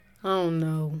I don't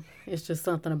know. It's just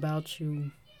something about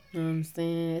you. You know what I'm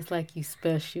saying? It's like you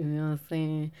special, you know what I'm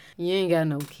saying? You ain't got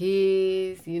no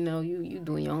kids, you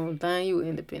doing your own thing, you an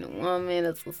independent woman,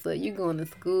 that's what's up. You going to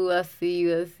school, I see you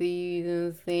know what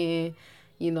I'm saying?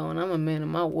 And I'm a man of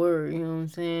my word, you know what I'm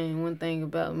saying? One thing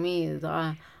about me is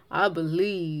I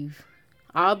believe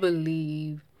I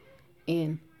believe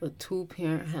in a two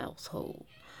parent household.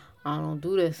 I don't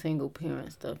do that single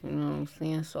parent stuff, you know what I'm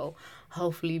saying? So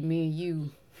hopefully me and you,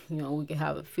 we can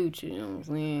have a future, you know what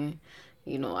I'm saying?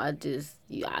 I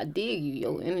dig you.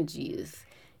 Your energy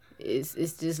it's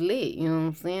just lit, you know what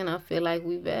I'm saying? I feel like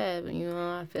we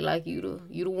vibe, I feel like you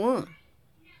the one.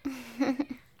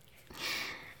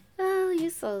 Oh, you're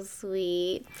so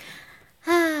sweet.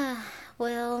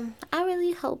 Well, I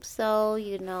really hope so.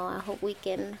 I hope we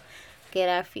can get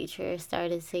our future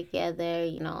started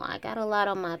together. I got a lot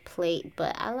on my plate,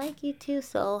 but I like you too,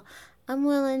 so I'm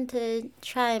willing to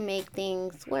try and make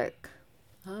things work.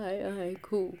 All right,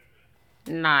 cool.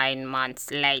 9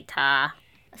 months later.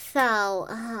 So,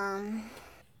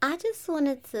 I just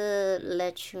wanted to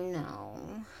let you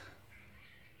know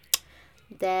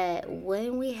that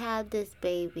when we have this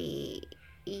baby,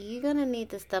 you're gonna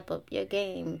need to step up your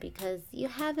game because you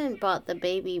haven't bought the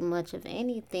baby much of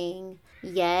anything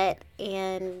yet.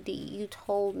 And you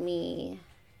told me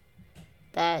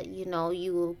that,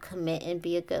 you will commit and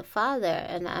be a good father.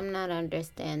 And I'm not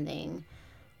understanding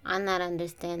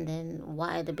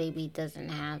why the baby doesn't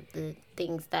have the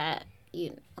things that,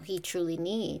 he truly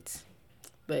needs.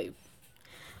 Babe,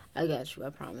 I got you, I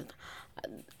promise.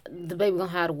 The baby gonna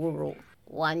have the world.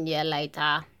 1 year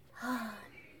later.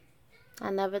 I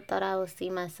never thought I would see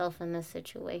myself in this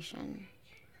situation.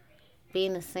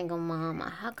 Being a single mom,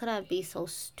 how could I be so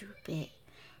stupid?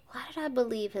 Why did I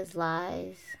believe his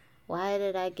lies? Why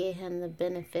did I give him the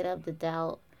benefit of the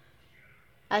doubt?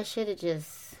 I should have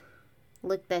just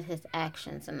looked at his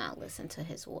actions and not listened to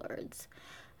his words.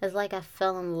 It's like I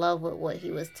fell in love with what he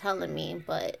was telling me,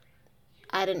 but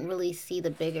I didn't really see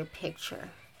the bigger picture.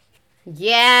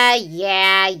 Yeah.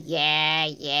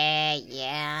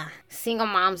 Single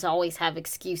moms always have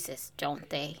excuses, don't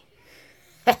they?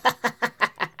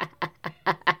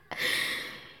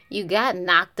 You got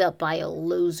knocked up by a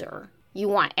loser. You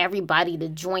want everybody to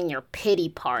join your pity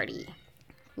party.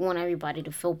 You want everybody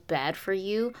to feel bad for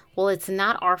you. Well, it's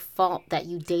not our fault that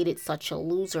you dated such a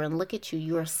loser. And look at you,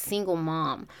 you're a single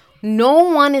mom. No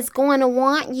one is going to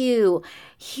want you.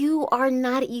 You are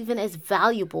not even as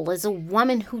valuable as a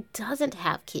woman who doesn't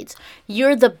have kids.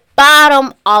 You're the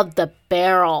bottom of the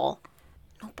barrel.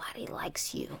 Nobody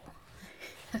likes you.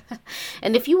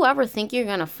 And if you ever think you're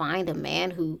going to find a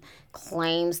man who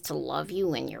claims to love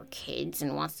you and your kids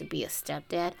and wants to be a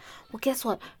stepdad, well, guess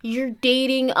what? You're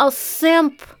dating a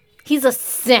simp. He's a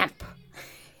simp.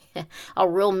 A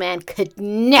real man could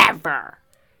never.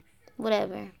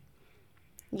 Whatever.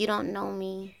 You don't know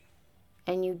me,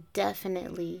 and you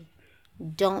definitely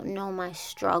don't know my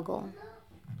struggle.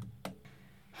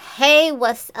 Hey,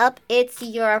 what's up? It's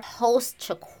your host,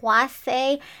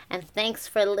 Chikwase, and thanks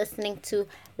for listening to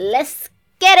Let's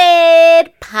Get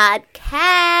It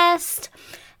podcast.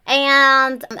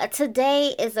 And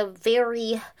today is a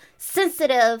very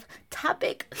sensitive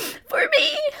topic for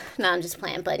me. No, I'm just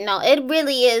playing, but no, it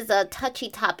really is a touchy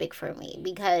topic for me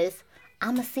because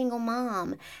I'm a single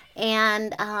mom.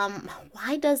 And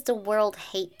why does the world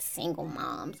hate single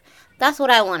moms? That's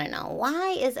what I want to know. Why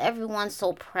is everyone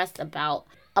so pressed about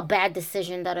a bad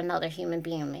decision that another human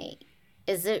being made?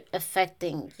 Is it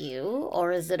affecting you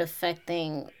or is it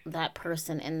affecting that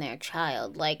person and their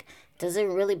child? Like, does it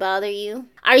really bother you?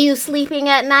 Are you sleeping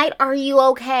at night? Are you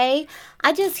okay?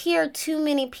 I just hear too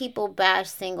many people bash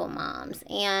single moms.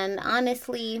 And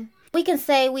honestly, we can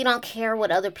say we don't care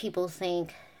what other people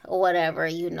think or whatever,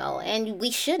 and we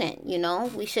shouldn't,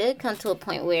 we should come to a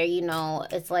point where,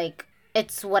 it's like,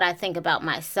 it's what I think about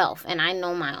myself and I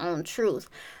know my own truth.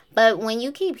 But when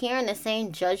you keep hearing the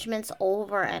same judgments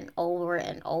over and over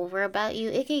and over about you,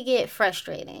 it can get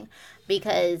frustrating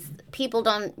because people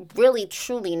don't really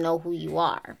truly know who you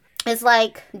are. It's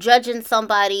like judging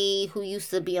somebody who used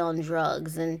to be on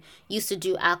drugs and used to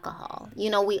do alcohol.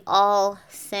 We all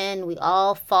sin. We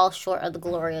all fall short of the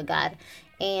glory of God.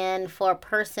 And for a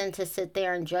person to sit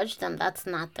there and judge them, that's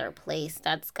not their place.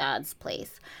 That's God's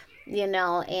place. And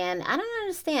I don't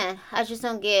understand. I just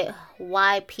don't get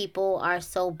why people are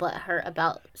so butthurt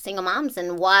about single moms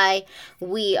and why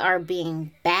we are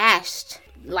being bashed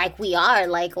like we are,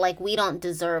 like we don't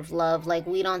deserve love, like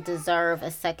we don't deserve a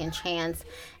second chance.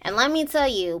 And let me tell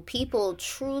you, people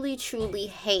truly, truly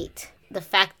hate the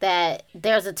fact that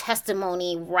there's a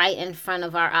testimony right in front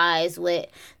of our eyes with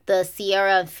the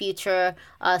Sierra and Future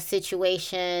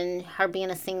situation, her being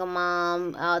a single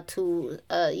mom to,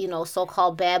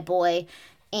 so-called bad boy.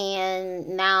 And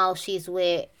now she's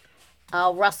with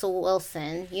Russell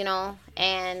Wilson,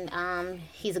 and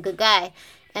he's a good guy.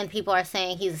 And people are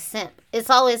saying he's a simp. It's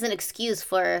always an excuse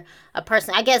for a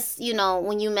person. I guess,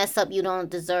 when you mess up, you don't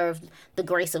deserve the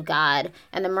grace of God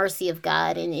and the mercy of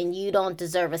God. And you don't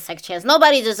deserve a second chance.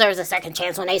 Nobody deserves a second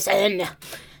chance when they sin.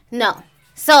 No.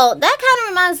 So that kind of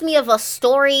reminds me of a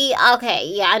story. Okay,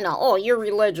 yeah, I know. Oh, you're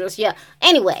religious. Yeah.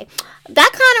 Anyway,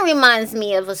 that kind of reminds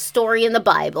me of a story in the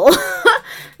Bible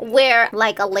where,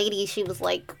 like, a lady, she was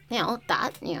like, I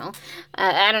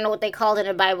don't know what they called it in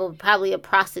the Bible, probably a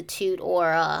prostitute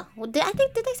or, did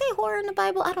they say whore in the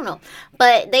Bible? I don't know.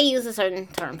 But they use a certain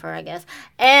term for her, I guess.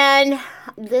 And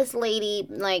this lady,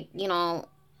 like,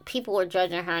 people were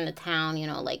judging her in the town,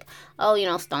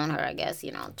 stone her, I guess,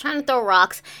 trying to throw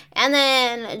rocks. And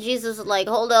then Jesus was like,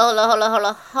 hold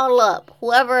up.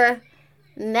 Whoever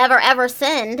never ever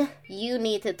sinned, you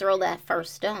need to throw that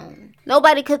first stone.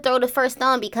 Nobody could throw the first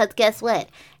stone because guess what?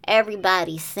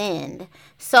 Everybody sinned.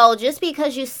 So just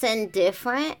because you sin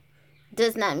different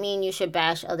does not mean you should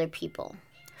bash other people.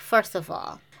 First of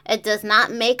all, it does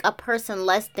not make a person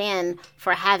less than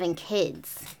for having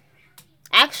kids.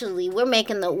 Actually,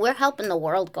 we're helping the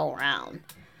world go around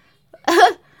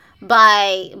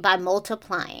by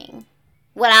multiplying.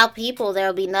 Without people,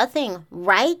 there'll be nothing,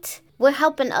 right? We're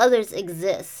helping others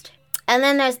exist. And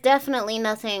then there's definitely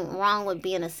nothing wrong with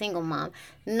being a single mom.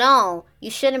 No,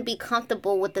 you shouldn't be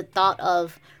comfortable with the thought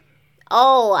of,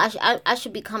 oh, I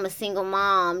should become a single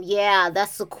mom. Yeah,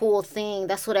 that's a cool thing.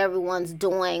 That's what everyone's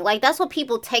doing. Like, that's what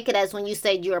people take it as when you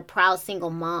say you're a proud single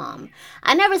mom.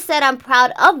 I never said I'm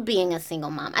proud of being a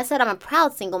single mom. I said I'm a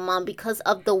proud single mom because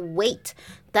of the weight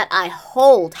that I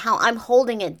hold, how I'm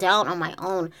holding it down on my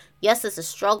own. Yes, it's a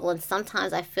struggle, and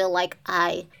sometimes I feel like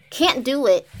I can't do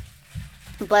it.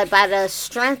 But by the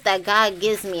strength that God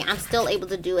gives me, I'm still able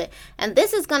to do it. And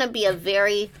this is going to be a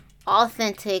very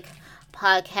authentic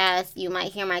podcast. You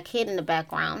might hear my kid in the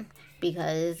background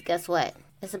because guess what?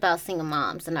 It's about single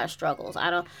moms and our struggles.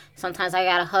 Sometimes I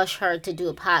gotta hush her to do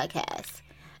a podcast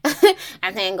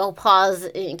and then go pause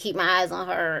and keep my eyes on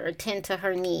her or tend to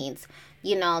her needs.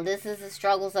 This is the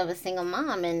struggles of a single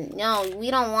mom, and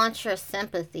we don't want your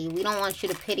sympathy. We don't want you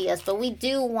to pity us, but we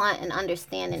do want an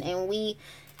understanding, and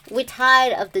we're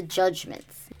tired of the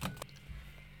judgments.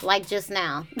 Like just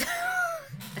now.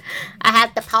 I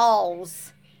had to pause.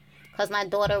 Because my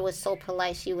daughter was so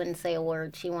polite, she wouldn't say a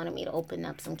word. She wanted me to open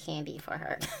up some candy for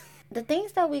her. The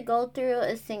things that we go through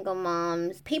as single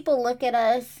moms, people look at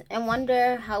us and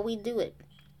wonder how we do it.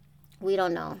 We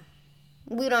don't know.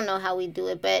 We don't know how we do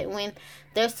it. But when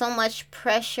there's so much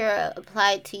pressure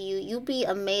applied to you, you'll be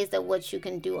amazed at what you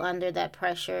can do under that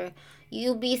pressure.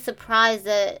 You'll be surprised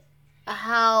at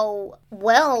how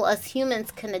well us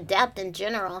humans can adapt in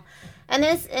general.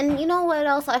 And you know what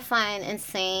else I find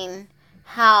insane?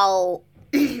 How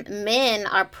men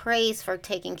are praised for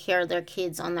taking care of their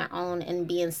kids on their own and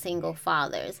being single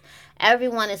fathers.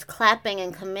 Everyone is clapping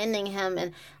and commending him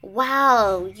and,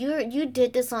 wow, you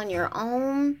did this on your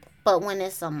own. But when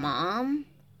it's a mom,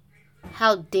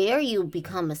 how dare you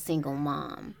become a single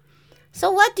mom?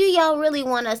 So what do y'all really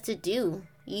want us to do?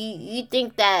 You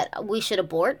think that we should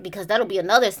abort? Because that'll be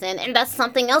another sin. And that's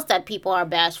something else that people are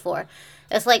bashed for.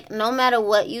 It's like no matter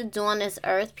what you do on this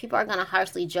earth, people are going to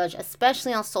harshly judge,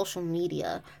 especially on social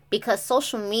media. Because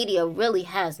social media really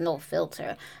has no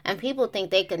filter. And people think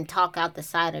they can talk out the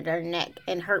side of their neck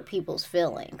and hurt people's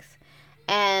feelings.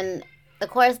 And of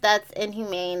course, that's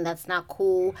inhumane. That's not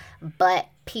cool. But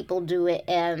people do it.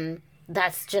 And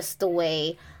that's just the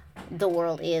way the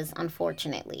world is,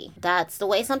 unfortunately. That's the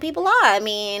way some people are. I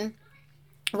mean,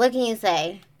 what can you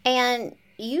say? And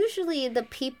usually the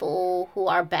people who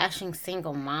are bashing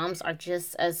single moms are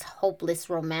just as hopeless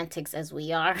romantics as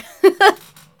we are.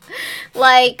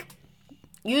 Like,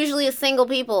 usually it's single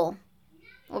people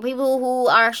or people who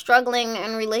are struggling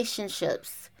in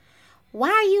relationships. Why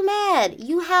are you mad?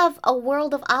 You have a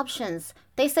world of options.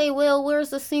 They say, well, where's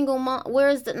the single mom?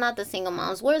 Not the single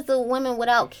moms. Where's the women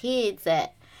without kids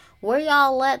at? Where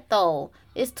y'all at, though?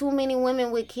 It's too many women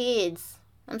with kids.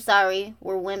 I'm sorry,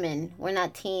 we're women. We're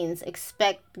not teens.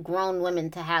 Expect grown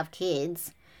women to have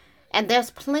kids. And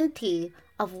there's plenty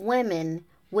of women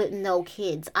with no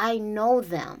kids. I know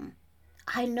them.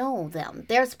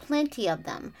 There's plenty of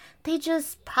them. They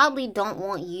just probably don't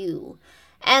want you.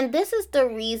 And this is the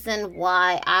reason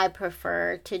why I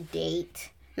prefer to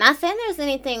date. Not saying there's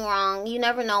anything wrong. You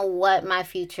never know what my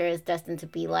future is destined to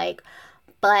be like.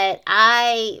 But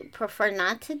I prefer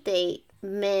not to date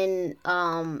men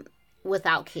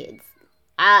without kids.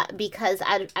 Because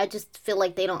I just feel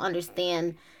like they don't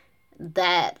understand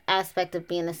that aspect of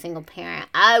being a single parent.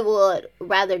 I would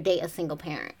rather date a single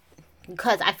parent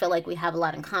because I feel like we have a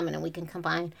lot in common and we can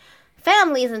combine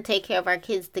families and take care of our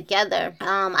kids together.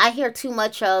 I hear too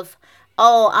much of,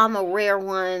 oh, I'm a rare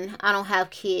one, I don't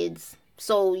have kids,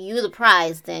 so you the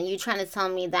prize. Then you trying to tell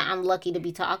me that I'm lucky to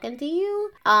be talking to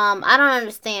you? I don't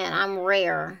understand. I'm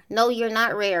rare. No, you're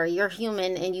not rare. You're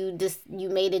human, and you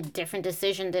made a different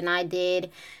decision than I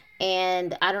did.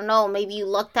 And I don't know, maybe you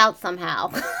lucked out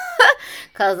somehow.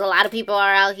 Because a lot of people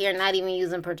are out here not even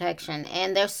using protection.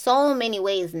 And there's so many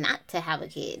ways not to have a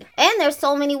kid. And there's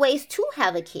so many ways to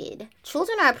have a kid.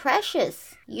 Children are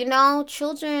precious. You know,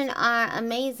 children are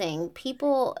amazing.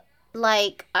 People,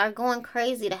 like, are going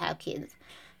crazy to have kids.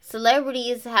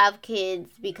 Celebrities have kids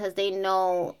because they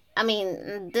know... I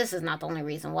mean, this is not the only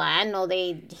reason why. I know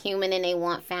they human and they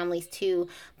want families too.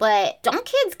 But don't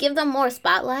kids give them more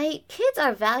spotlight? Kids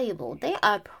are valuable. They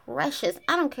are precious.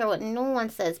 I don't care what no one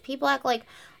says. People act like,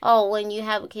 oh, when you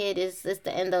have a kid, it's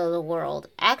the end of the world.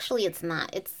 Actually, it's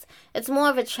not. It's more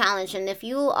of a challenge. And if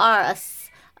you are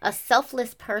a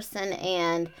selfless person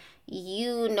and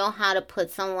you know how to put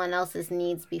someone else's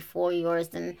needs before yours,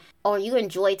 or you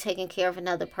enjoy taking care of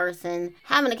another person,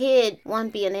 having a kid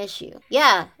won't be an issue.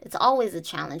 Yeah, it's always a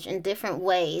challenge in different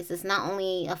ways. It's not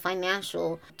only a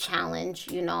financial challenge,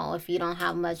 you know, if you don't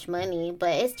have much money,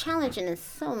 but it's challenging in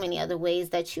so many other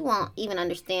ways that you won't even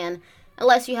understand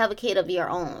unless you have a kid of your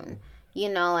own. You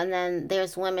know, and then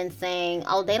there's women saying,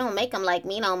 oh, they don't make them like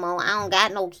me no more. I don't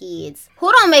got no kids.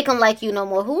 Who don't make them like you no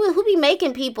more? Who be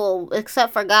making people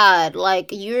except for God? Like,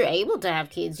 you're able to have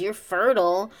kids. You're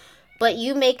fertile. But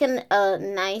you making a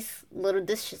nice little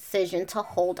decision to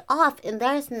hold off. And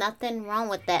there's nothing wrong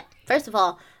with that. First of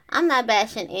all, I'm not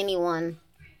bashing anyone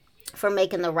for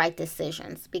making the right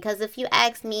decisions. Because if you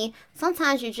ask me,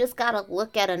 sometimes you just got to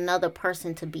look at another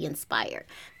person to be inspired.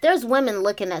 There's women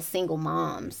looking at single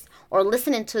moms or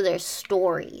listening to their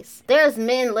stories. There's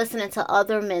men listening to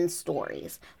other men's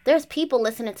stories. There's people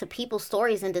listening to people's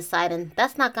stories and deciding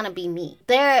that's not going to be me.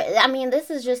 This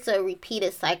is just a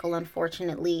repeated cycle,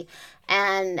 unfortunately.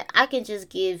 And I can just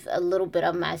give a little bit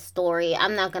of my story.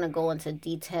 I'm not going to go into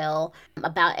detail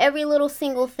about every little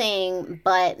single thing,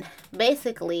 but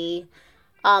basically,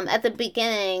 at the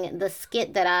beginning, the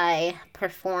skit that I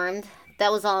performed,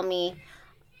 that was all me.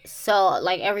 So,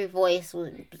 like, every voice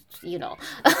was, you know,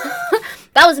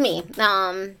 that was me.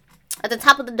 At the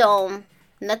top of the dome,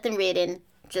 nothing written,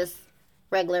 just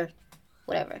regular,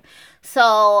 whatever.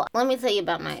 So, let me tell you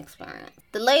about my experience.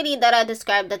 The lady that I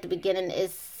described at the beginning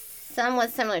is somewhat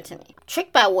similar to me.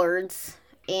 Tricked by words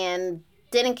and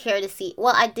didn't care to see,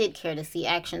 well, I did care to see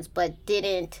actions, but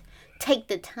didn't take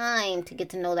the time to get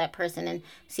to know that person and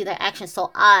see their actions. So,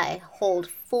 I hold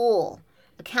full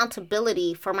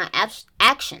accountability for my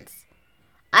actions.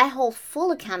 I hold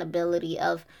full accountability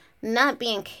of not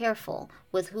being careful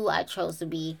with who I chose to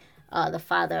be the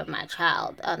father of my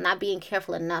child. Not being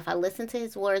careful enough. I listened to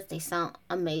his words. They sound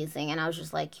amazing. And I was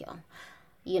just like, yo,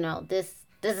 you know, this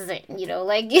is it, you know,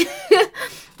 like,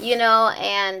 you know,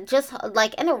 and just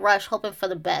like in a rush, hoping for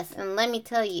the best. And let me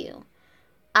tell you,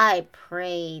 I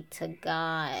prayed to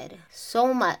God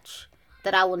so much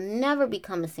that I will never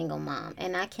become a single mom.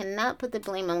 And I cannot put the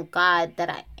blame on God that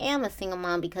I am a single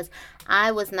mom because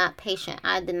I was not patient.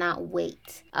 I did not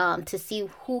wait to see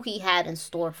who he had in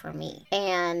store for me.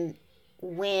 And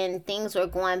when things were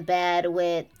going bad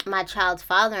with my child's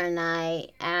father and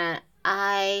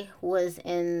I was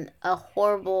in a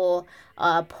horrible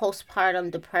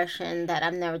postpartum depression that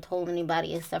I've never told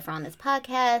anybody except for on this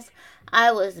podcast.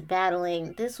 I was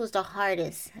battling. This was the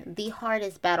hardest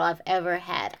battle I've ever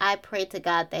had. I prayed to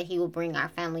God that he would bring our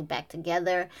family back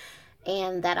together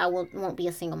and that I won't be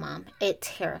a single mom. It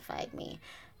terrified me.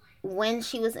 When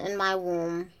she was in my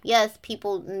womb, yes,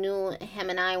 people knew him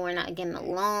and I were not getting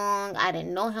along. I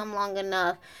didn't know him long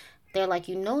enough. They're like,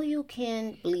 you know you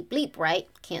can bleep bleep, right?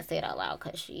 Can't say it out loud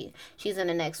because she's in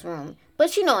the next room.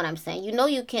 But you know what I'm saying. You know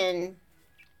you can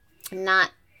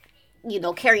not, you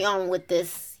know, carry on with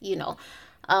this, you know,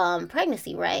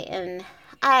 pregnancy, right? And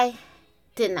I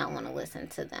did not want to listen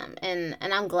to them. And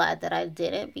I'm glad that I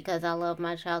didn't because I love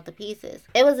my child to pieces.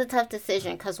 It was a tough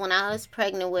decision because when I was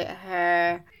pregnant with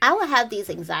her, I would have these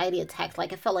anxiety attacks.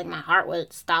 Like, it felt like my heart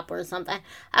would stop or something.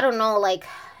 I don't know, like,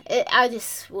 I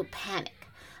just would panic.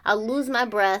 I'll lose my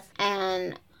breath,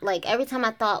 and like every time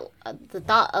I thought the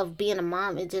thought of being a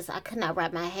mom, I could not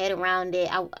wrap my head around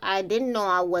it. I didn't know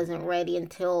I wasn't ready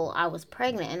until I was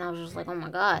pregnant, and I was just like, oh my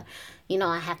God, you know,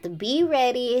 I have to be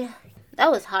ready.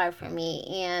 that was hard for me.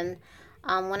 And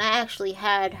when I actually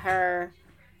had her,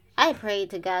 I prayed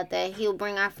to God that He'll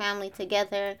bring our family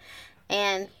together,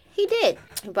 and He did.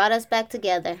 He brought us back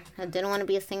together. I didn't want to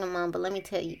be a single mom, but let me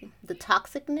tell you, the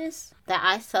toxicness that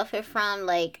I suffered from,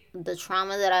 like the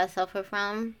trauma that I suffered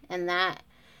from, and that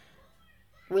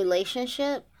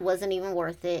relationship wasn't even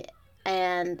worth it.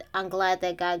 And I'm glad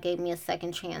that God gave me a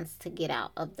second chance to get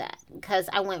out of that, because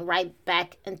I went right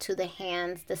back into the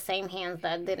same hands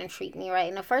that didn't treat me right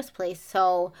in the first place.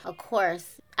 So, of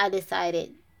course, I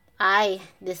decided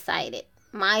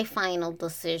my final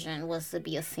decision was to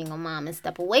be a single mom and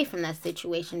step away from that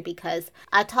situation, because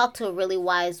I talked to a really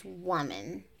wise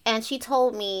woman, and she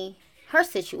told me her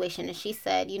situation, and she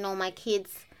said, my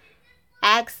kids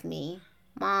asked me,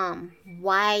 Mom,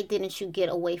 why didn't you get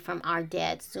away from our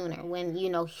dad sooner, when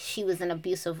she was in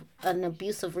an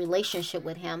abusive relationship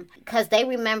with him, because they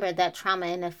remember that trauma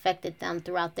and affected them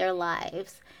throughout their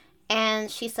lives.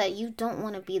 And she said, you don't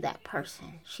want to be that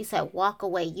person. She said, walk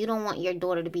away. You don't want your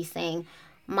daughter to be saying,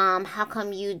 Mom, how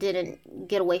come you didn't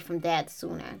get away from dad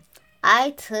sooner?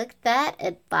 I took that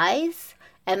advice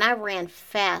and I ran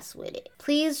fast with it.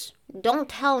 Please don't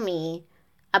tell me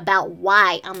about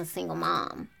why I'm a single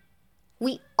mom.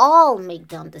 We all make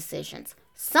dumb decisions.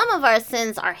 Some of our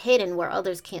sins are hidden where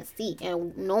others can't see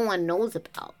and no one knows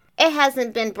about. It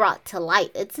hasn't been brought to light.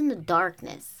 It's in the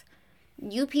darkness.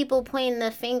 You people pointing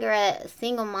the finger at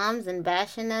single moms and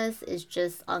bashing us is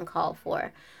just uncalled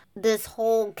for. This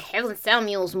whole Kevin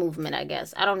Samuels movement, I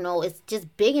guess, I don't know, it's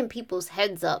just bigging people's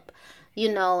heads up,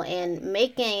 and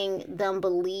making them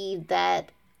believe that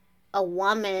a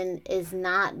woman is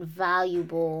not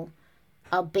valuable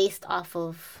based off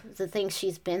of the things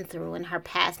she's been through in her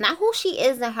past, not who she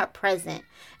is in her present,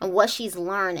 and what she's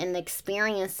learned and the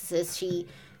experiences she,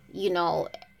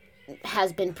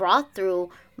 has been brought through,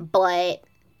 but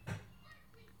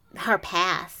her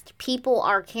past. People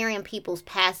are carrying people's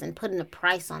past and putting a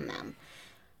price on them.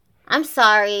 I'm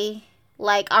sorry.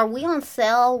 Like, are we on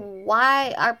sale?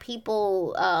 Why are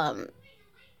people, I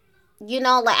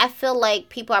feel like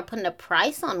people are putting a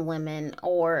price on women,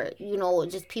 or,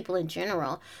 just people in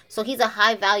general. So he's a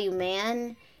high value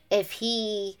man. If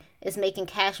he is making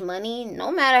cash money,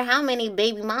 no matter how many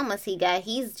baby mamas he got,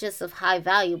 he's just of high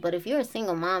value. But if you're a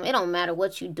single mom, it don't matter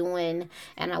what you're doing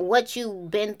and what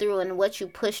you've been through and what you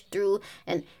pushed through,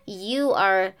 and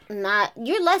you're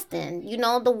less than,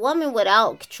 the woman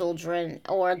without children,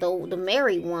 or the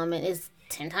married woman is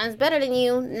 10 times better than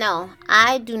you. No,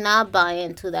 I do not buy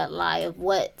into that lie of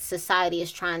what society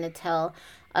is trying to tell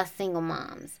us single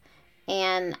moms.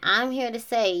 And I'm here to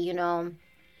say,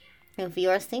 if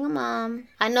you're a single mom,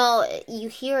 I know you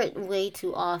hear it way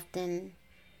too often,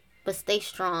 but stay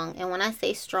strong. And when I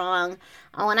say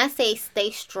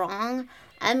stay strong,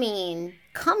 I mean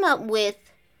come up with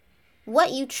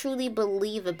what you truly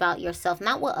believe about yourself,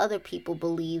 not what other people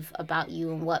believe about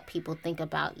you and what people think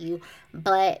about you,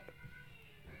 but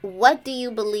what do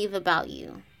you believe about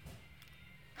you?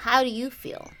 How do you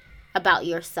feel about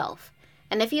yourself?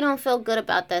 And if you don't feel good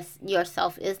about this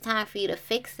yourself, it's time for you to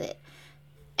fix it.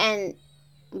 And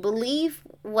believe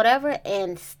whatever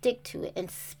and stick to it and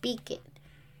speak it,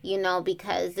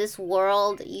 because this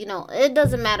world, it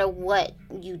doesn't matter what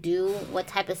you do, what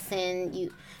type of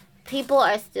sin people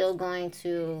are still going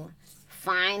to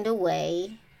find a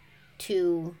way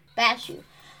to bash you.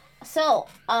 So,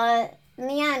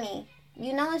 Niani,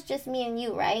 it's just me and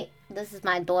you, right? This is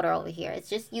my daughter over here. It's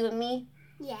just you and me?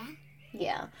 Yeah.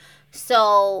 Yeah.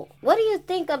 So, what do you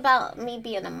think about me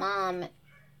being a mom?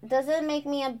 Does it make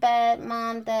me a bad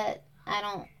mom that I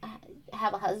don't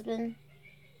have a husband?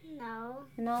 No.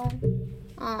 No?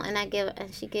 Oh,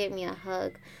 and she gave me a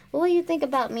hug. What do you think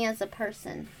about me as a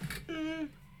person?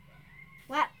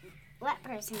 What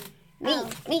person? Me.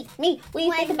 What do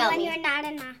you think about me?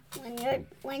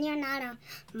 When you're not a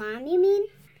mom, you mean?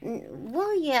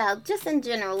 Well, yeah, just in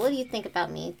general. What do you think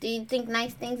about me? Do you think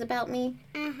nice things about me?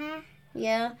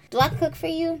 Yeah. Do I cook for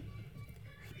you?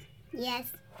 Yes.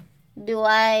 Do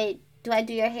I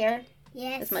do your hair?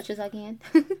 Yes. As much as I can.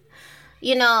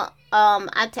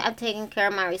 I've taken care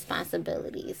of my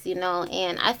responsibilities,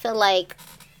 and I feel like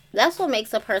that's what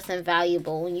makes a person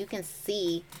valuable, when you can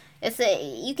see,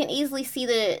 you can easily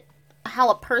see how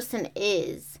a person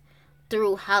is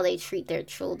through how they treat their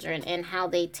children and how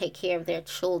they take care of their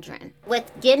children. With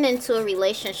getting into a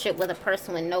relationship with a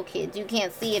person with no kids, you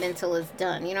can't see it until it's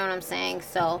done. You know what I'm saying?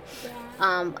 So,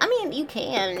 you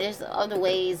can. There's other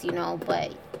ways,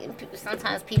 but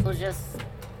sometimes people just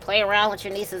play around with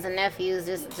your nieces and nephews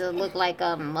just to look like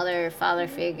a mother-father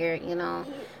figure,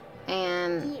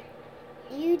 And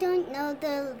You don't know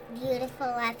the beautiful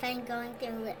life I'm going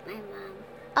through with my mom.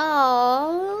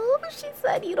 Oh, she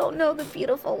said you don't know the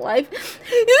beautiful life.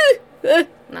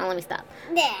 Now let me stop.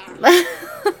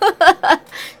 Yeah.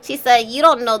 She said you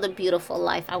don't know the beautiful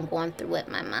life I'm going through with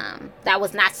my mom. That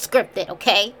was not scripted,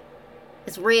 okay?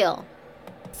 It's real.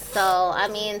 So, I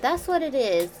mean, that's what it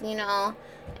is, you know.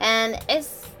 And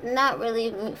it's not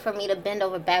really for me to bend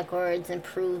over backwards and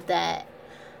prove that,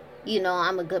 you know,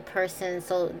 I'm a good person.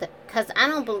 So, because I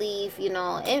don't believe, you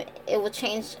know, it will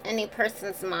change any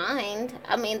person's mind.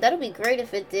 I mean, that'll be great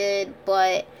if it did.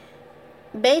 But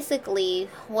basically,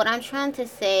 what I'm trying to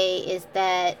say is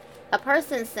that a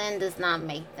person's sin does not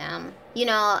make them. You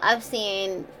know, I've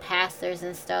seen pastors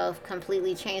and stuff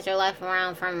completely change their life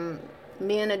around from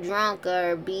being a drunk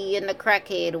or being a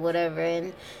crackhead or whatever.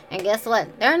 And guess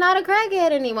what? They're not a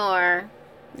crackhead anymore.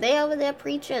 They over there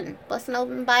preaching, busting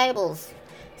open Bibles,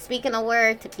 speaking a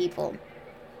word to people.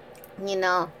 You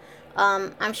know,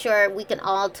 I'm sure we can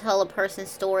all tell a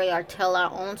person's story or tell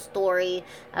our own story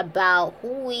about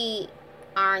who we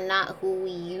are not who we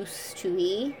used to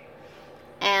be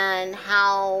and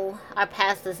how our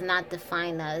past does not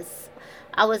define us.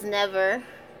 I was never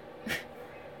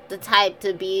the type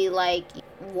to be like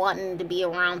wanting to be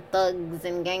around thugs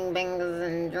and gangbangers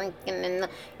and drinking and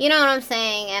you know what I'm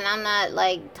saying. And I'm not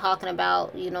like talking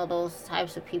about, you know, those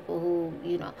types of people who,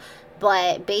 you know,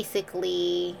 but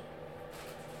basically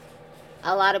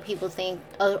a lot of people think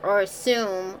or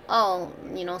assume, oh,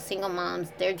 you know, single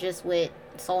moms, they're just with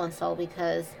so and so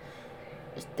because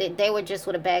they were just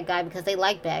with a bad guy because they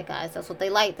like bad guys. That's what they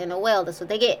like. They know well. That's what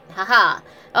they get. Haha.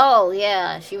 Oh,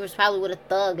 yeah. She was probably with a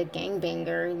thug, a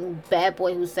gangbanger, a bad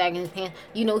boy who's sagging his pants.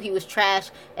 You know he was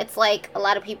trash. It's like a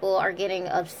lot of people are getting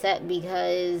upset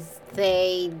because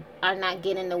they are not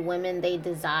getting the women they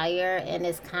desire. And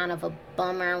it's kind of a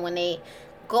bummer when they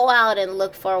go out and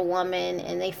look for a woman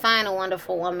and they find a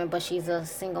wonderful woman, but she's a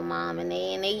single mom. And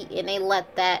they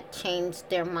let that change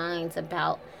their minds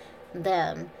about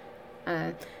them.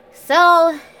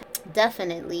 So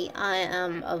definitely I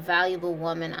am a valuable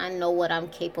woman. I know what I'm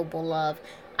capable of.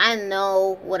 I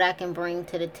know what I can bring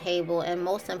to the table, and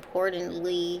most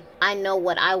importantly, I know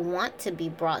what I want to be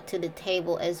brought to the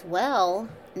table as well.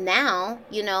 Now,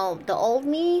 you know, the old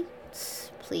me,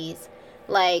 please,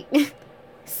 like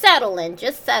settling,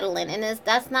 just settling. And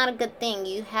that's not a good thing.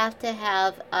 You have to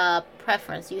have a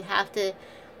preference. You have to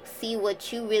see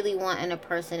what you really want in a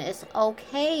person. It's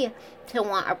okay to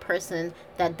want a person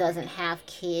that doesn't have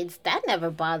kids. That never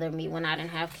bothered me when I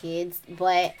didn't have kids,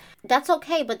 but that's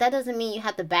okay. But that doesn't mean you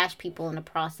have to bash people in the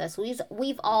process.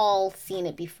 We've all seen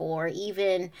it before,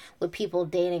 even with people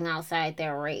dating outside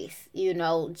their race. You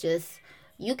know, just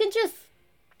you can just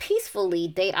peacefully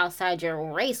date outside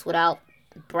your race without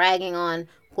bragging on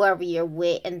whoever you're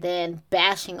with and then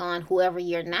bashing on whoever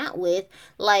you're not with.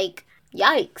 Like,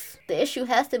 yikes, the issue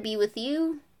has to be with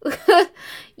you.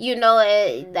 You know,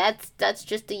 that's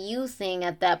just a you thing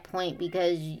at that point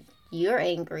because you're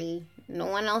angry. No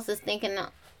one else is thinking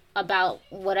about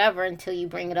whatever until you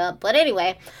bring it up. But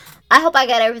anyway, I hope I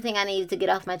got everything I needed to get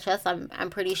off my chest. I'm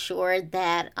pretty sure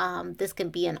that this can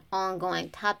be an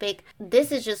ongoing topic.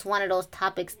 This is just one of those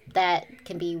topics that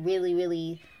can be really,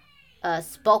 really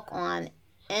spoke on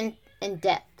in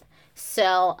depth.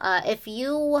 So if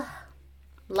you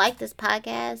like this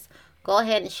podcast, go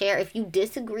ahead and share. If you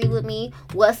disagree with me,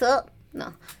 what's up?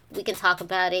 No, we can talk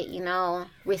about it, you know,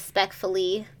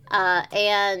 respectfully.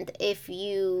 And if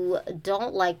you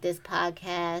don't like this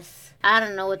podcast, I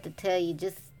don't know what to tell you.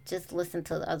 Just listen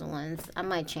to the other ones. I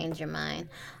might change your mind.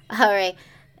 All right,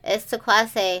 it's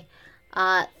Takwase.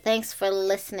 Thanks for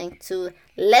listening to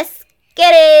Let's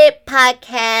Get It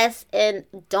podcast, and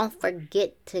don't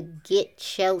forget to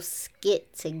get your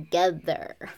skit together.